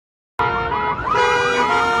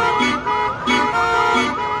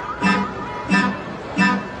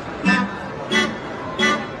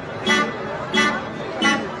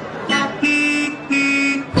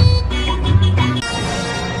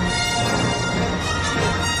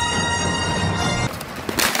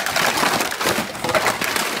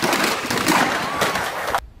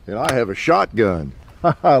I have a shotgun.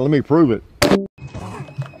 Let me prove it.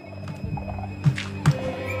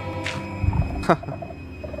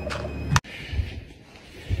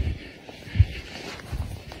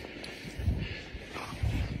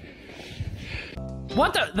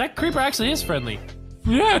 What the? That creeper actually is friendly.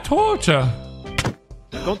 Yeah, I told ya.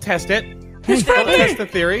 Don't test it. It's friendly. Don't test the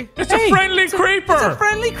theory. It's a friendly creeper. It's a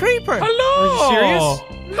friendly creeper. Hello. Are you serious?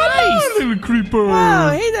 Hello, little creeper.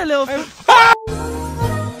 Wow, hey there, little.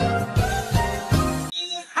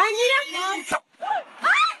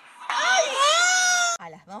 A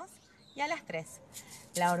las 2 y a las 3.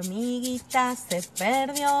 La hormiguita se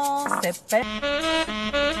perdió, se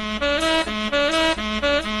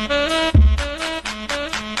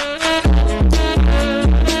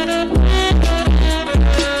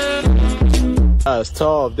That's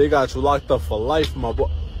tough. They got you locked up for life, my boy.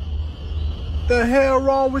 The hell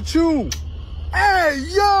wrong with you? Hey,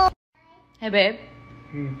 yo! Hey, babe.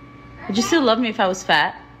 Would you still love me if I was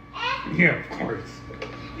fat? Yeah, of course.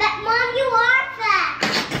 But Mom, you are fat.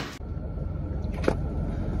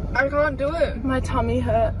 I can't do it. My tummy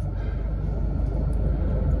hurts.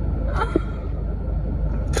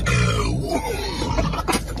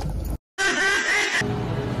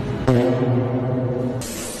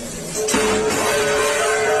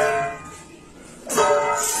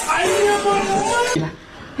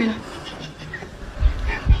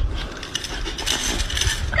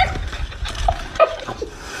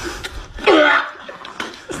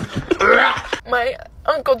 My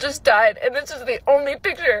uncle just died, and this is the only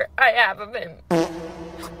picture I have of him.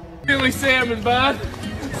 Billy Salmon, bud.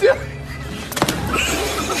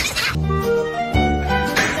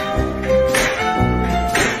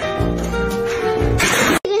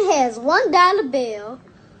 It has $1 bill,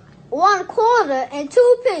 1 quarter, and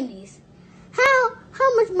 2 pennies. How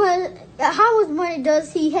much money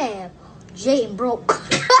does he have? Jaden broke.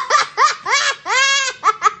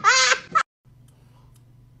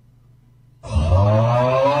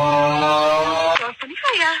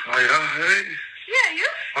 Hiya, hey. Yeah, you?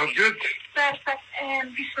 I'm good. Perfect.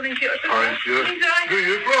 Wie spelling je ook? I'm good. Do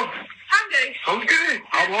you, bro? Hungry. Hungry?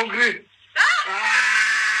 I'm hungry.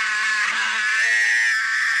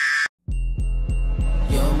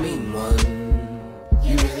 You're a mean one.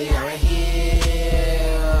 You really are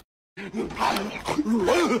here.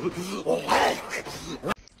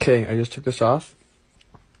 Okay, I just took this off.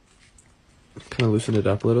 Kind of loosened it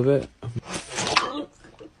up a little bit.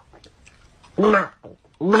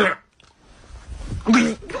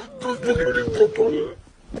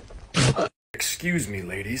 Excuse me,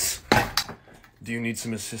 ladies. Do you need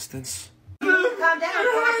some assistance? Calm down so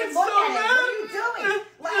I can look at it.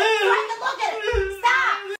 What are you doing? So I can look at it.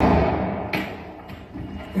 Stop!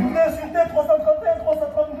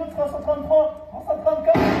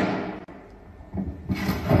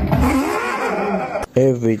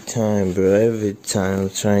 Every time, bro. Every time I'm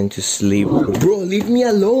trying to sleep. Bro, leave me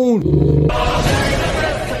alone!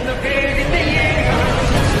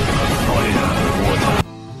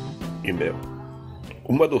 E meu,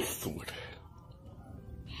 uma doçura.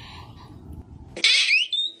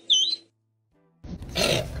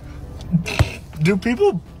 Do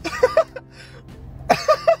people?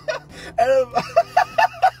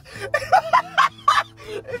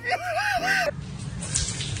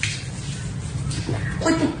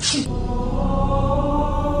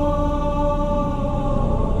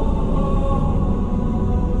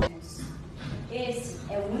 Esse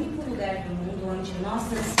é o único lugar do mundo onde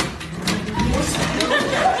nossas...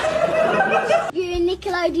 Your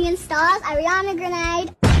Nickelodeon stars, Ariana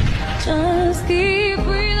Grande. Just keep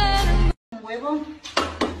breathing. Huevo.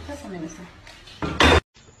 Pásame eso.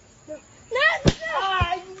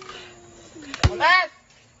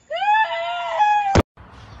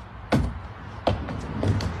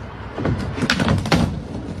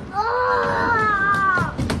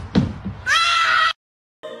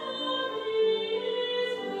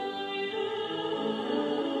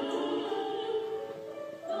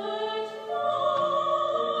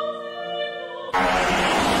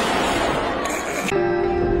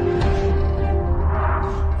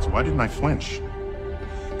 Why didn't I flinch?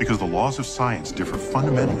 Because the laws of science differ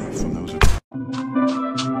fundamentally from those of...